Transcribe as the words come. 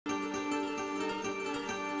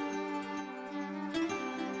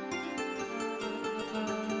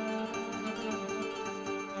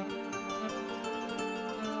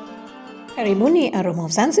Karibuni Aroma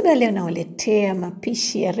of Zanzibar. Leo nawaletea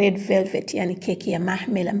mapishi ya red velvet, yani keki ya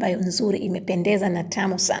mahmel ambayo nzuri, imependeza na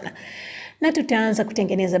tamu sana. Na tutaanza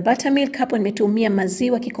kutengeneza buttermilk. Hapo nimetumia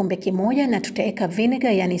maziwa kikombe kimoja na tutaweka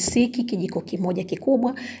vinegar yani siki kijiko kimoja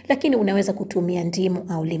kikubwa, lakini unaweza kutumia ndimu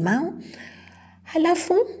au limau.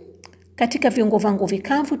 Halafu katika viungo vangu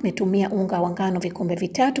vikavu nimetumia unga wa ngano vikombe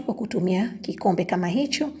 3 kwa kutumia kikombe kama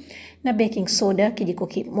hicho, na baking soda kijiko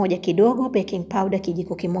kimoja kidogo, baking powder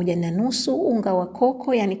kijiko kimoja na nusu, unga wa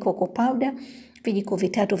coco yani coco powder vijiko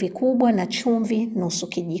 3 vikubwa, na chumvi nusu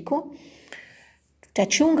kijiko.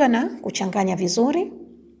 Tutachunga na kuchanganya vizuri.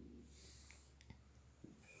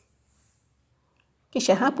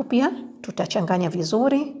 Kisha hapo pia tutachanganya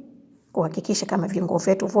vizuri kuhakikisha kama viungo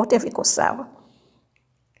vyetu vote viko sawa.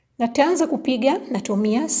 Na taanza kupiga,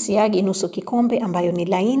 natumia siagi nusu kikombe ambayo ni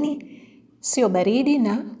laini, sio baridi,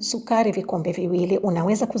 na sukari vikombe 2.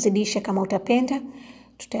 Unaweza kuzidisha kama utapenda.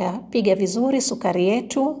 Tutapiga vizuri sukari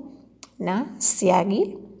yetu na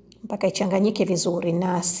siagi mpaka ichanganyike vizuri.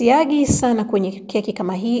 Na siagi sana kwenye keki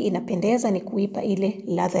kama hii inapendeza, ni kuipa ile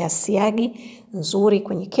ladha ya siagi nzuri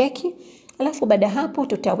kwenye keki. Alafu baada hapo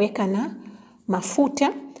tutaweka na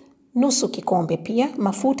mafuta nusu kikombe pia.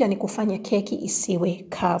 Mafuta ni kufanya keki isiwe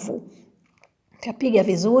kavu. Tapiga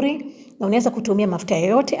vizuri, na unaweza kutumia mafuta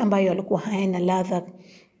yoyote ambayo yalikuwa hayana ladha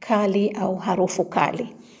kali au harufu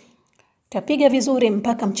kali. Tapiga vizuri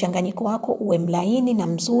mpaka mchanganyiko wako uwe mlaini na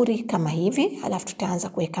mzuri kama hivi. Halafu tutaanza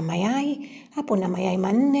kuweka mayai. Hapo na mayai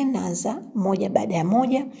 4, naanza moja baada ya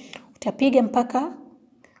moja. Utapiga mpaka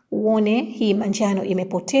uone hii manjano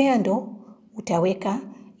imepotea, ndo utaweka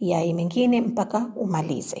yai mengine mpaka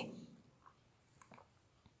umalize.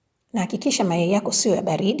 Na hakikisha mayai yako sio ya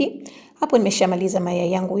baridi. Hapo nimeshamaliza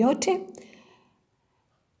mayai yangu yote.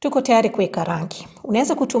 Tuko tayari kuweka rangi.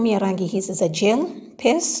 Unaweza kutumia rangi hizi za gel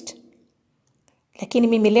paste, lakini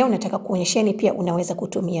mimi leo nataka kuonyesheni pia unaweza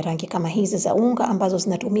kutumia rangi kama hizi za unga ambazo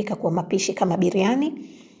zinatumika kwa mapishi kama biriani.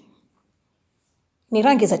 Ni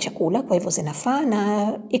rangi za chakula, kwa hivyo zinafaa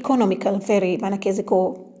na economical very, maana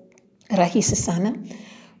ziko rahisi sana.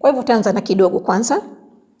 Kwa hivyo utaanza na kidogo kwanza.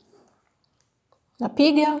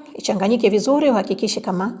 Napiga ichanganyike vizuri, uhakikishe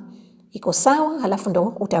kama iko sawa, halafu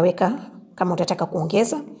ndo utaweka kama utataka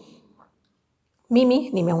kuongeza. Mimi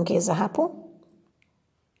nimeongeza hapo.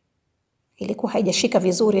 Ilikuwa haijashika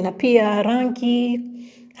vizuri, na pia rangi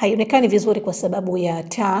haionekani vizuri kwa sababu ya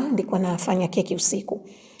taa, ndiko nafanya keki usiku.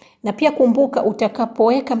 Na pia kumbuka,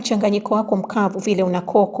 utakapoweka mchanganyiko wako mkavu vile una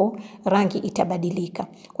coco, rangi itabadilika.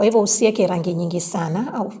 Kwa hivyo usiweke rangi nyingi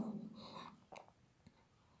sana au.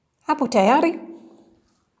 Hapo tayari.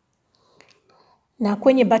 Na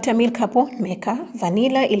kwenye buttermilk hapo nimeweka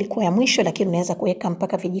vanilla, ilikuwa ya mwisho, lakini unaweza kuweka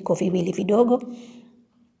mpaka vijiko 2 vidogo.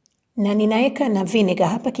 Na ninaweka na vinegar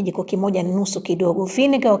hapa kijiko kimoja na nusu kidogo.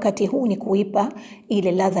 Vinegar wakati huu ni kuipa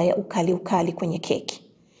ile ladha ya ukali kwenye keki.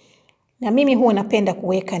 Na mimi huwa napenda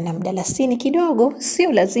kuweka na mdalasini kidogo,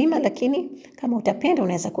 sio lazima, lakini kama utapenda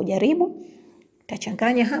unaweza kujaribu.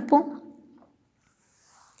 Utachanganya hapo.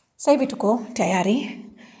 Sasa hivi tuko tayari.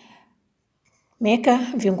 Meka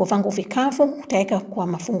viungo vangu vikavu, utaweka kwa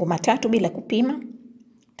mafungu 3 bila kupima.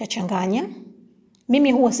 Utachanganya.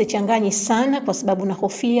 Mimi huwa sichanganyi sana kwa sababu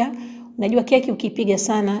nahofia, unajua keki ukipiga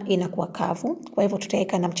sana inakuwa kavu. Kwa hivyo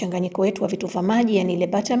tutaweka na mchanganyiko wetu wa vitu vya maji, yani ile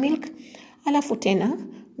buttermilk, alafu tena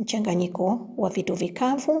mchanganyiko wa vitu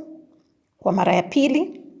vikavu kwa mara ya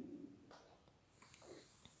pili.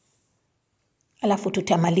 Alafu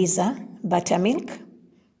tutamaliza buttermilk,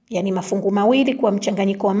 yani mafungu 2 kwa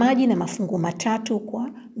mchanganyiko wa maji na mafungu 3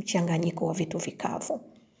 kwa mchanganyiko wa vitu vikavu.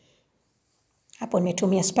 Hapo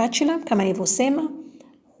nimetumia spatula kama nilivyosema,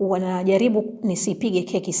 huwa najaribu nisipige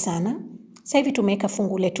keki sana. Sasa hivi tumeweka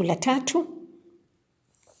fungu letu la 3.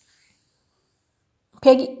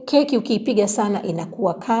 Keki ukiipiga sana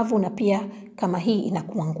inakuwa kavu, na pia kama hii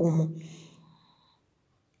inakuwa ngumu.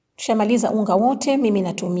 Tushamaliza unga wote, mimi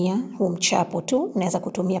natumia huu mchapo tu. Unaweza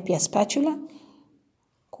kutumia pia spatula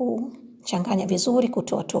kuchanganya vizuri,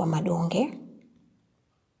 kutoa madonge.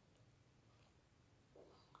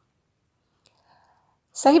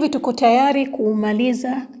 Sasa hivi tuko tayari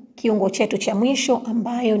kumaliza kiungo chetu cha mwisho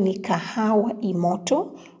ambayo ni kahawa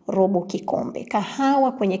imoto robo kikombe.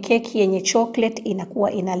 Kahawa kwenye keki yenye chocolate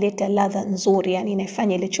inakuwa inaleta ladha nzuri, yani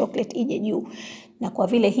inafanya ile chocolate ije juu. Na kwa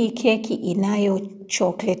vile hii keki inayo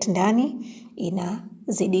chocolate ndani,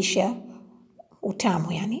 inazidisha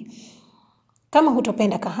utamu yani. Kama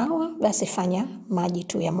hutopenda kahawa, basi fanya maji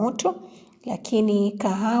tu ya moto, lakini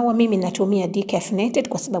kahawa mimi natumia decaffeinated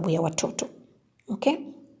kwa sababu ya watoto. Okay?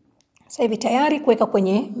 Sasa hivi tayari kuweka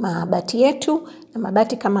kwenye mabati yetu, na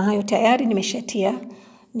mabati kama hayo tayari nimeshatia,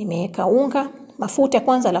 nimeweka unga mafuta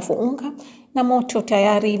kwanza, alafu unga, na moto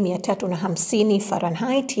tayari 350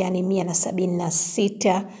 Fahrenheit, yani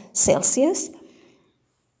 176 Celsius.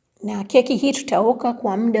 Na keki hii tutaoka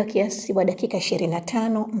kwa muda kiasi wa dakika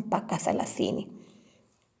 25 mpaka 30.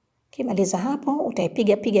 Kimaliza hapo,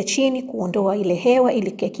 utaipiga chini kuondoa ile hewa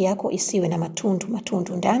ili keki yako isiwe na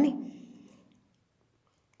matundu ndani.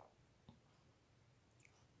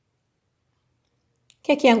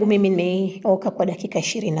 Keki yangu mimi nimeoka kwa dakika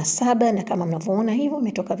 27 na kama mnavyoona hivyo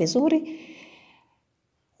imetoka vizuri.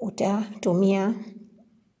 Utatumia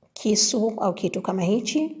kisu au kitu kama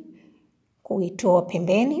hichi kuitoa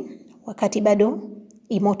pembeni wakati bado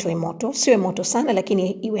imoto, sio moto sana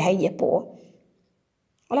lakini iwe haijapoa.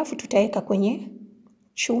 Alafu tutaweka kwenye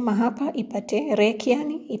chuma hapa ipate reki,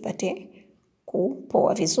 yani ipate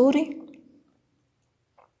kupoa vizuri.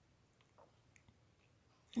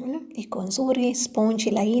 Iko nzuri,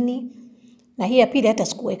 sponge laini. Na hii ya pili hata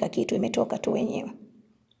sikuweka kitu, imetoka tu wenyewe.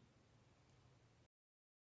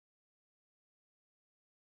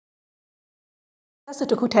 Sasa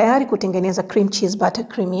tuko tayari kutengeneza cream cheese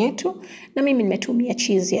buttercream yetu, na mimi nimetumia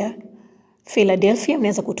cheese ya Philadelphia,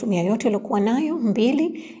 unaweza kutumia yote uliokuwa nayo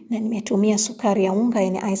 2, na nimetumia sukari ya unga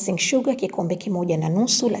yani icing sugar kikombe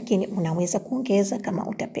 1.5, lakini unaweza kuongeza kama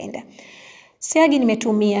utapenda. Siagi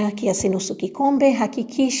nimetumia kiasi nusu kikombe.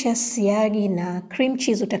 Hakikisha siagi na cream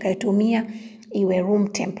cheese utakayotumia iwe room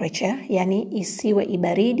temperature, yani isiwe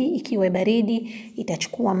ibaridi. Ikiwa baridi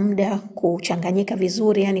itachukua muda kuchanganyika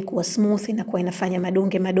vizuri, yani kuwa smooth na kuwa inafanya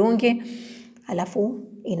madonge, alafu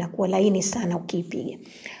inakuwa laini sana ukiipiga.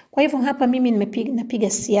 Kwa hivyo hapa mimi napiga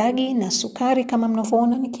siagi na sukari kama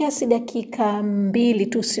mnavyoona, ni kiasi dakika 2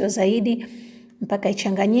 tu, sio zaidi, mpaka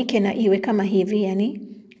ichanganyike na iwe kama hivi, yani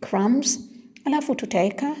crumbs. Alafu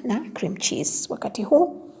tutaweka na cream cheese. Wakati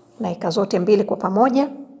huu naika zote 2 kwa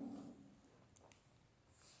pamoja.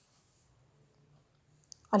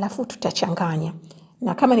 Alafu tutachanganya.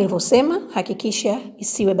 Na kama nilivyosema, hakikisha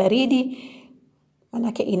isiwe baridi,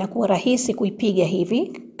 manake inakuwa rahisi kuipiga hivi.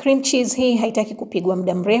 Cream cheese hii haitaki kupigwa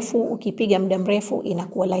muda mrefu, ukipiga muda mrefu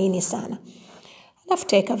inakuwa laini sana. Alafu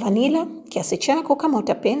tutaweka vanilla kiasi chako kama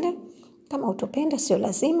utapenda, kama utopenda sio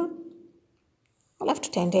lazima. Alafu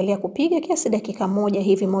tutaendelea kupiga kiasi dakika 1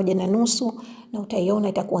 hivi, 1.5, na utaiona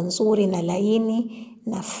itakuwa nzuri na laini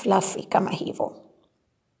na fluffy kama hivyo.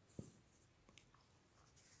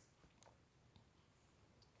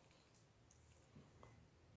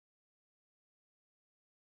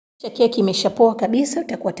 Keki imeshapoa kabisa,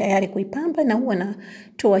 utakuwa tayari kuipamba, na huwa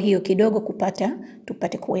natoa hiyo kidogo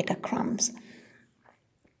tupate kuweka crumbs.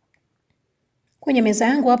 Kwenye meza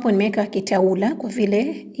yangu hapo nimeweka kitaula kwa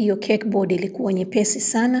vile hiyo cake board ilikuwa nyepesi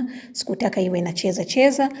sana, sikutaka iwe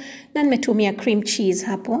inacheza, na nimetumia cream cheese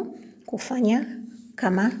hapo kufanya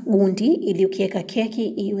kama gundi ili ukiweka keki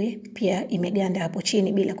iwe pia imeganda hapo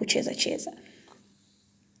chini bila kucheza.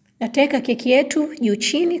 Nateka keki yetu juu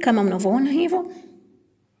chini kama mnavyoona hivyo.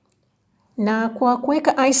 Na kwa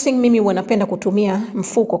kuweka icing mimi huwa napenda kutumia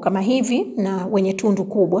mfuko kama hivi na wenye tundu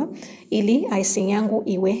kubwa, ili icing yangu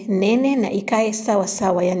iwe nene na ikae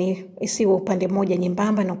sawa, yani isiwe upande mmoja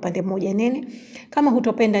nyembamba na upande mmoja nene. Kama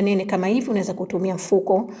hutopenda nene kama hivi, unaweza kutumia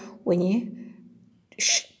mfuko wenye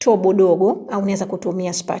tobo dogo au unaweza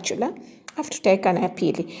kutumia spatula. Alafu tutaweka na ya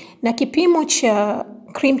pili. Na kipimo cha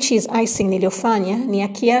cream cheese icing niliyofanya ni ya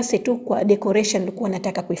kiasi tu kwa decoration nilikuwa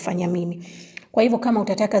nataka kuifanya mimi. Kwa hivyo kama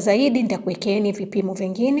utataka zaidi nitakuwekeeni vipimo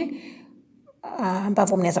vingine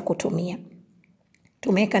ambavyo mnaweza kutumia.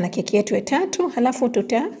 Tumeweka na keki yetu ya 3, halafu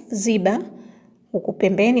tutaziba huku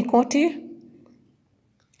pembeni kote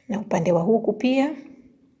na upande wa huku pia.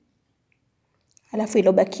 Halafu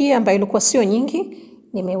ilobakia ambayo ilikuwa sio nyingi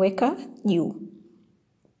nimeweka juu.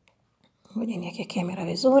 Ngoja niweke kamera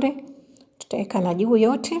vizuri. Tutaweka na juu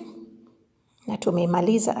yote na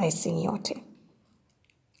tumemaliza icing yote.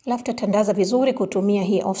 Alafu tatandaza vizuri kutumia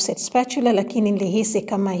hii offset spatula, lakini nilihisi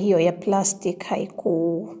kama hiyo ya plastic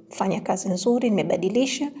haikufanya kazi nzuri,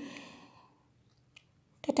 nimebadilisha.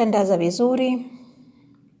 Tatandaza vizuri.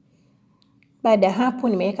 Baada ya hapo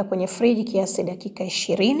nimeweka kwenye friji kiasi dakika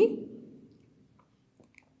 20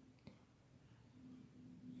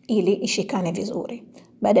 ili ishikane vizuri.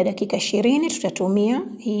 Baada ya dakika 20 tutatumia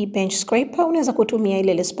hii bench scraper, unaweza kutumia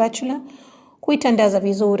ile spatula kuitandaza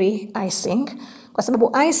vizuri icing, kwa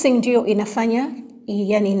sababu icing ndio inafanya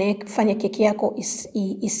keki yako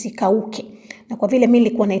isikauke. Na kwa vile mimi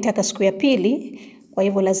nilikuwa naitaka siku ya pili, kwa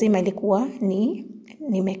hivyo lazima ilikuwa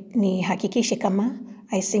ni hakikishe kama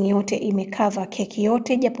icing yote imekava keki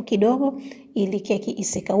yote japo kidogo, ili keki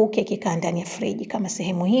isikauke kikaa ndani ya friji kama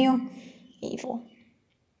sehemu hiyo hivyo.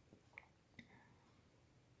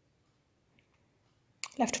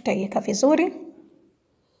 Alafu tutaiweka vizuri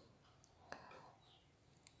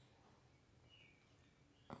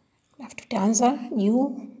Tutaanza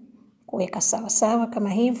juu kuweka sawa sawa kama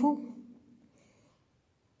hivyo.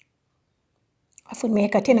 Alafu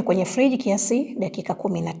nimeweka tena kwenye friji kiasi dakika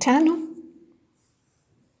 15.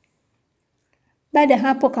 Baada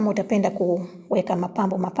hapo, kama utapenda kuweka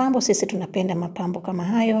mapambo, sisi tunapenda mapambo kama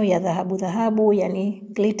hayo ya dhahabu, yani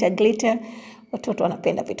glitter. Watoto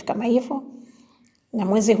wanapenda vitu kama hivyo. Na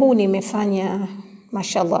mwezi huu nimefanya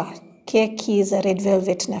mashallah keki za red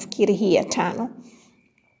velvet, nafikiri hii ya 5.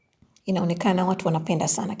 Inaonekana watu wanapenda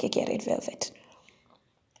sana keki ya red velvet.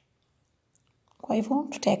 Kwa hivyo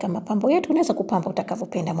tutaweka mapambo yetu, unaweza kupamba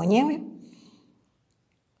utakavyopenda mwenyewe.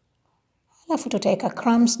 Alafu tutaweka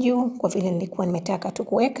crumbs juu kwa vile nilikuwa nimetaka tu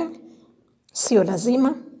kuweka, sio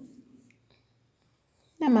lazima.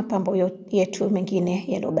 Na mapambo yetu mengine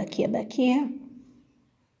yalobakia.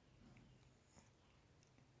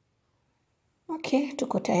 Okay,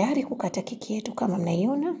 tuko tayari kukata keki yetu kama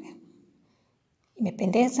mnaiona.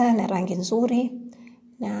 Imependeza na rangi nzuri.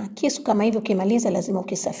 Na kisu kama hivyo ukimaliza lazima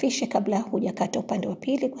ukisafishe kabla hujakata upande wa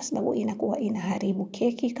pili, kwa sababu inakuwa inaharibu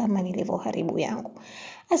keki kama nilivyoharibu yangu.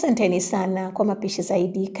 Asanteni sana. Kwa mapishi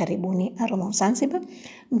zaidi karibuni Aroma of Zanzibar.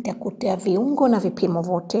 Mtakuta viungo na vipimo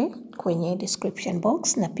vote kwenye description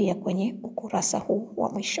box na pia kwenye ukurasa huu wa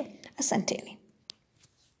mwisho. Asanteni.